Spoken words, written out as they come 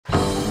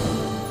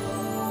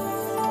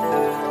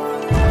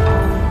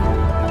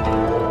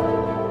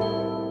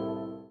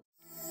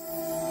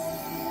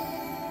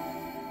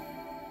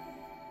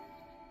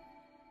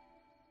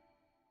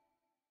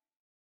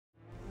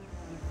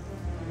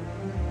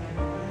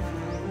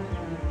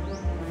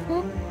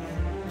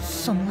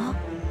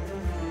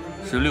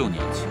16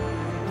年前，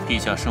陛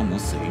下生母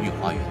死于御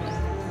花园内，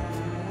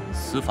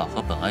死法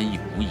和本案一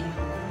模一样。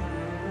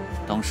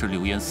当时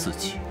流言四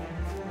起，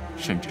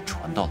甚至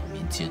传到了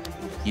民间，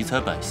你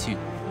猜百姓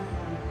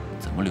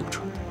怎么流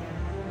传的？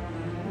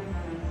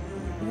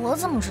我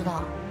怎么知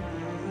道？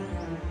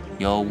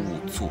妖物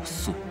作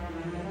祟。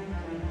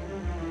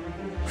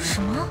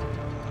什么？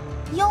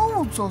妖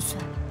物作祟？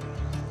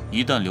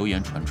一旦流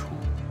言传出，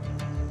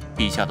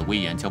陛下的威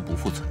严将不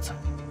复存在，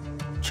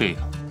这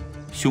样，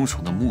凶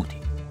手的目的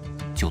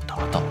就达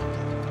到了。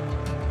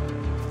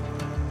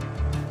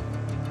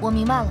我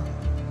明白了，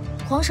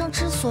皇上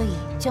之所以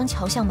将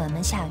乔相满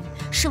门下狱，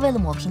是为了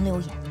抹平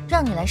流言，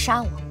让你来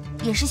杀我，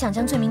也是想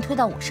将罪名推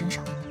到我身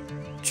上，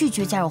拒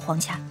绝加入皇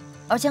家，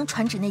而将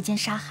传旨内奸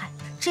杀害，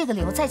这个理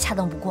由再恰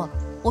当不过了。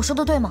我说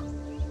的对吗？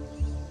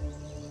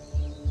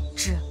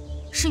纸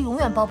是永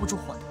远包不住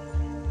火的，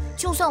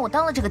就算我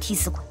当了这个替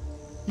死鬼，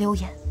流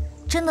言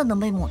真的能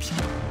被抹平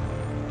吗？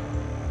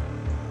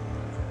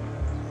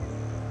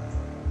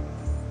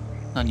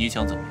那你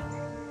想怎么样？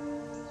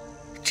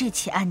这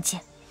起案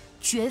件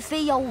绝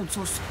非妖物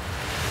作祟。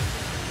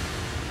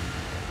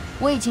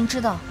我已经知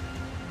道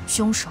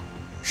凶手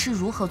是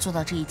如何做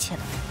到这一切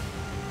的。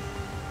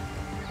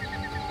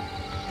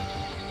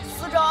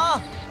司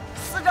长，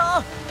司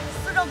长，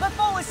司长，快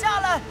放我下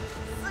来！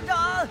司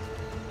长，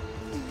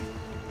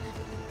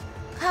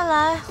看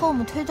来和我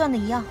们推断的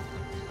一样，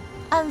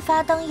案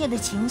发当夜的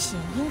情形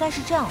应该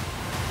是这样的：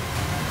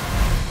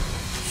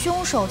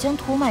凶手将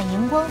涂满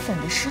荧光粉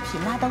的尸体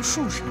拉到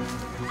树上，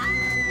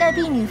待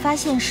婢女发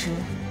现时，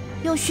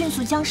又迅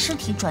速将尸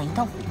体转移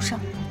到湖上。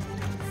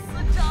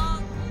司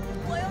长，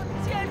我要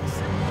坚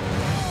持不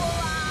住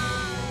啊！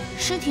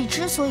尸体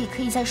之所以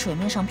可以在水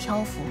面上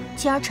漂浮，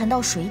进而沉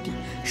到水底，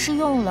是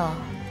用了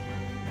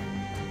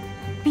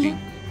冰。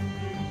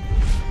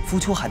福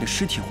秋海的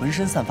尸体浑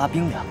身散发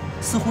冰凉，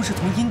似乎是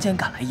从阴间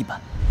赶来一般。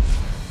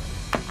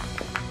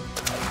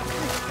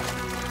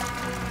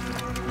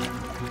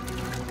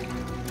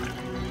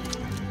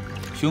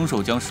凶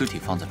手将尸体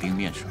放在冰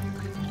面上，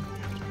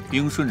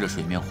冰顺着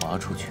水面滑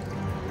出去，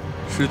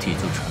尸体就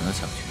沉了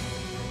下去。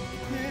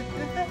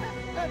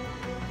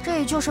这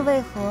也就是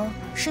为何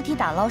尸体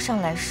打捞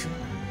上来时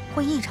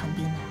会异常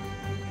冰凉。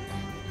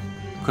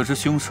可是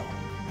凶手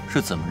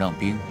是怎么让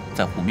冰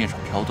在湖面上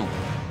飘动的？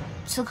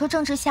此刻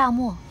正值夏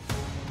末，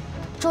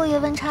昼夜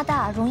温差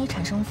大，容易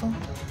产生风。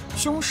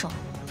凶手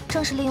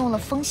正是利用了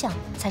风向，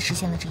才实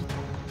现了这一点。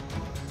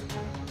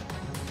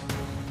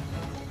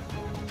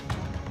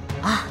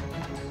啊，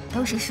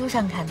都是书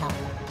上看到的。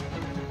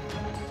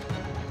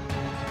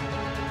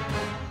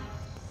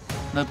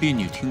那婢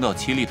女听到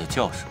凄厉的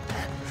叫声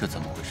是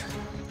怎么回事？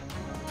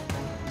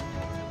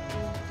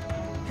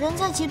人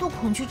在极度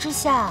恐惧之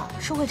下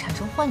是会产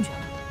生幻觉的。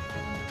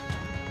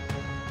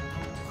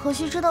可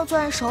惜这道作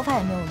案手法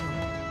也没有用，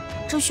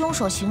这凶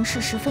手行事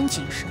十分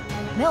谨慎，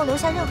没有留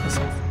下任何线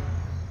索。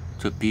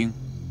这冰，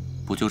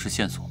不就是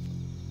线索吗？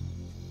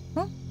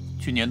嗯。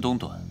去年冬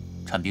短，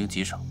产冰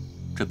极少，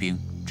这冰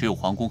只有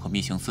皇宫和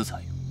密行司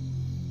采用，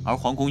而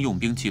皇宫用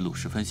冰记录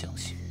十分详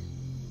细。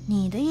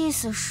你的意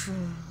思是？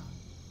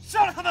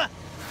杀了他们！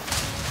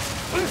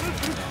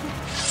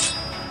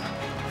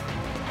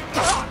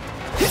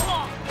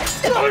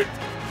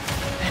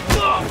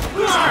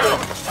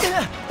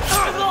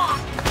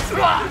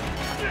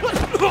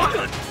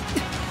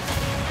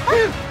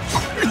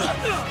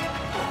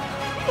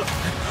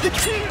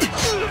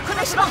快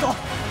带石棒走！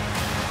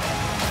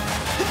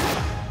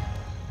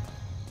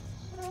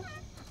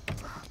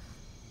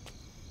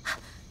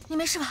你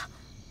没事吧？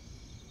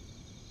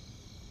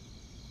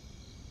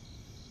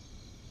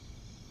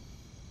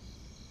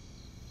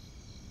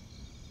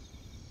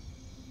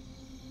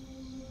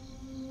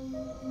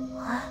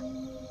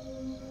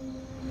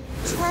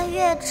穿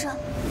越者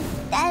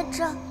带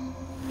着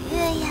月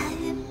牙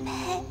玉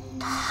佩，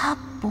他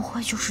不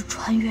会就是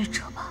穿越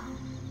者吧？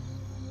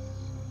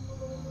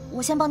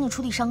我先帮你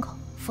处理伤口，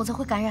否则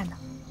会感染的。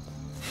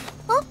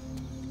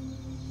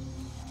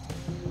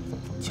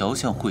乔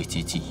相汇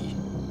集技艺，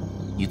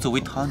你作为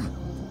他女，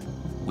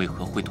为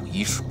何会懂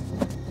医术？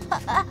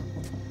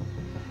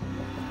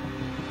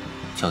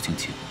乔卿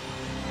卿，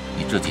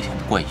你这几天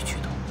的怪异举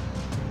动，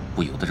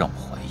不由得让我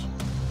怀疑，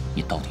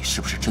你到底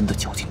是不是真的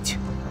乔卿卿？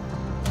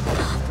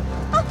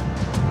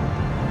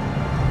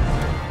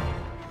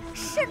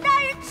沈大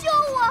人救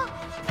我！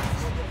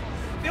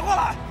别过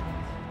来！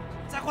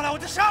再过来我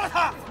就杀了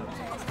他！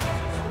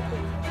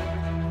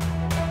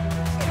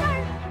沈大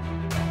人！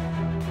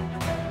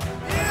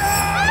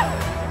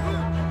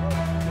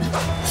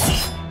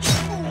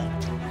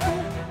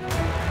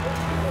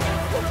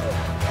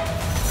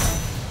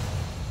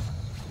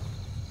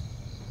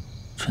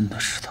真的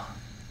是他！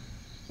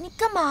你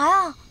干嘛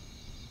呀？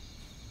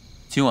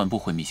今晚不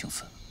回密行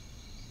寺。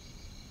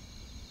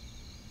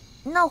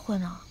那回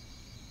哪？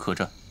客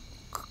栈。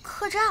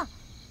客栈？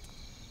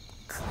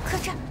客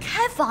栈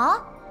开房？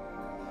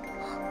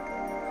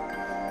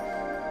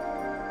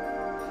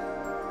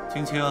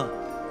卿卿，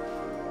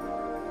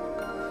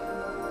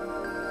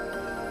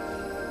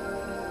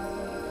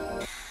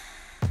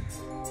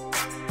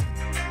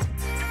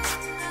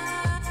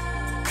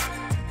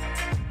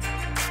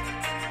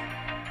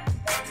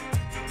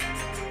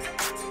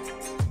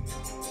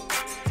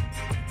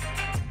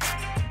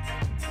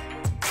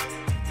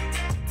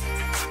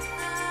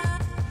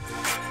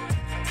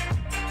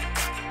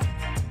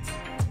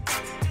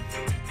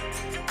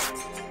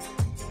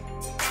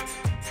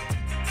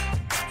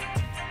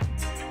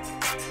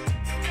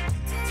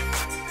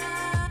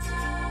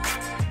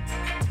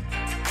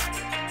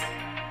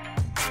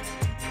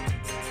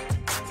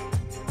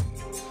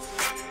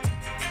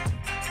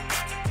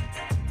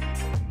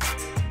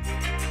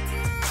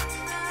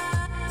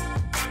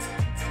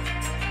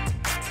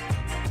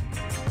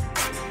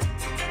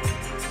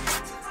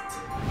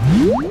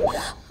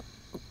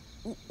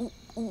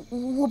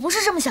我不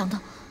是这么想的。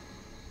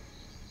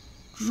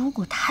如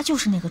果他就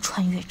是那个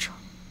穿越者，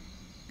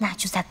那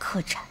就在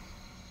客栈，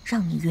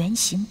让你原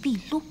形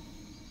毕露。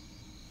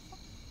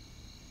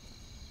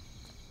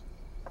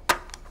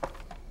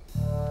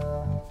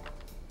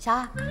小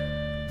二，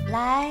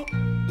来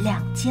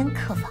2间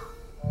客房。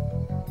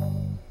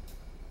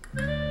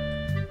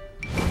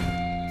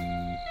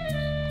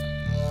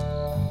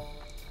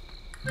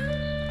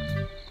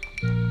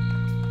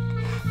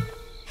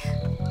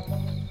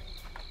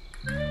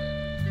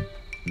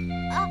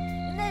啊，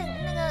那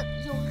个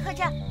有个客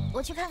栈，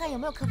我去看看有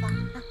没有客房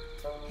啊。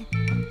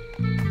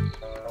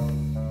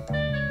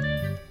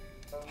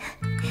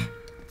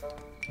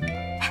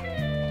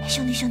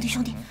兄弟，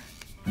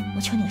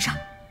我求你个事儿。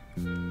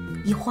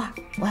一会儿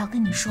我要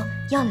跟你说，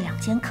要2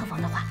间客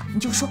房的话，你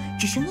就说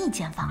只剩1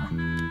间房了，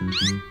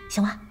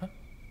行吗？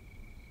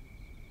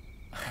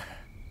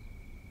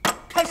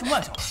开什么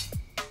玩笑！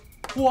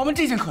我们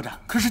这间客栈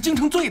可是京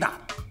城最大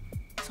的，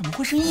怎么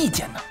会剩1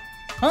间呢？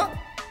啊！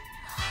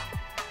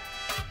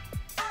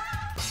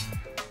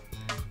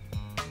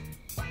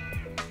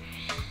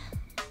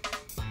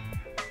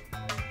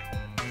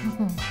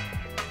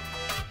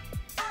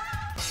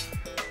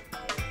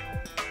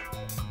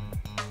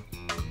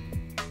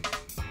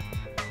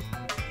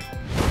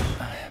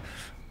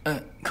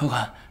客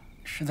官，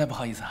实在不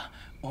好意思啊，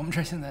我们这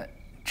儿现在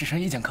只剩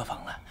1间客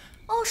房了。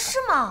哦，是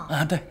吗？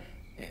啊，对，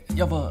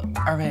要不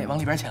2位往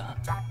里边请？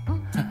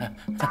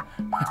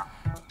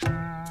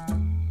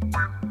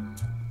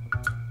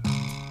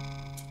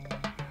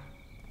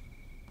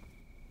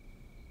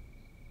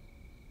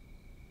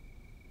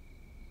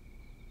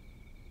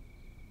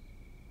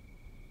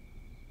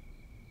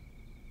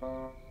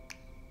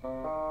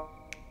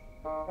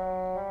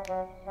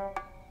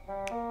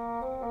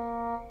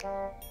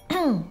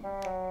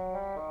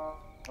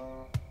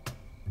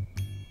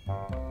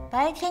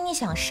白天你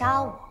想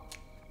杀我，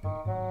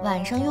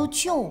晚上又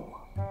救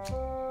我，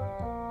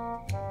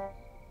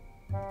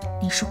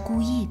你是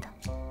故意的。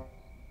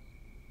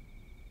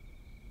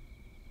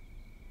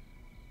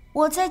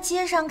我在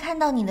街上看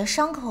到你的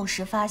伤口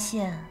时，发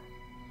现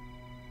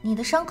你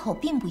的伤口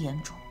并不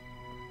严重，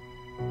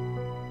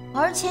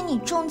而且你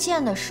中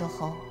箭的时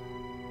候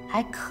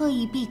还刻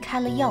意避开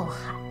了要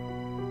害，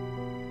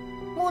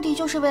目的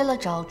就是为了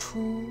找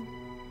出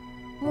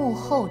幕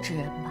后之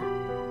人吧。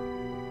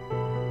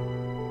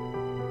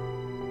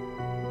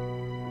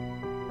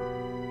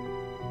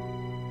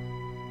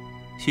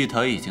戏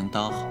台已经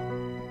搭好，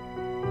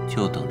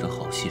就等着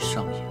好戏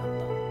上演吧。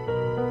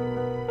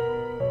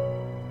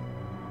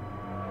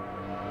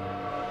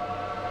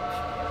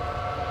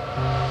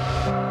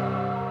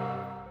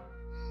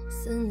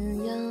思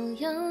念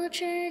遥遥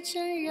之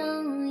间，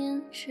让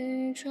胭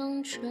脂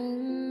妆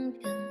唇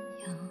边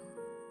摇。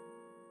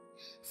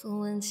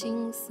风闻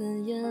青丝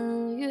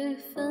烟雨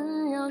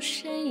纷扰，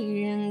谁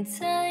人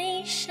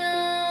在笑？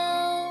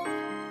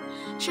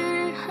只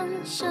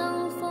恨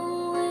相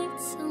逢未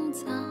曾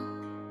早。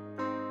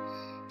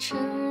沉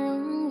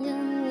容眼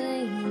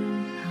泪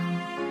凝好，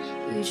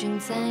与君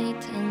再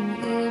弹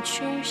一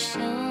曲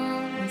相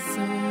思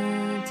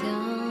调。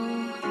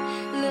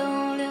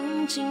留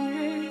恋今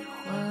日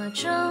花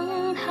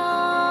正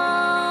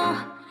好，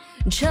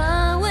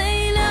茶未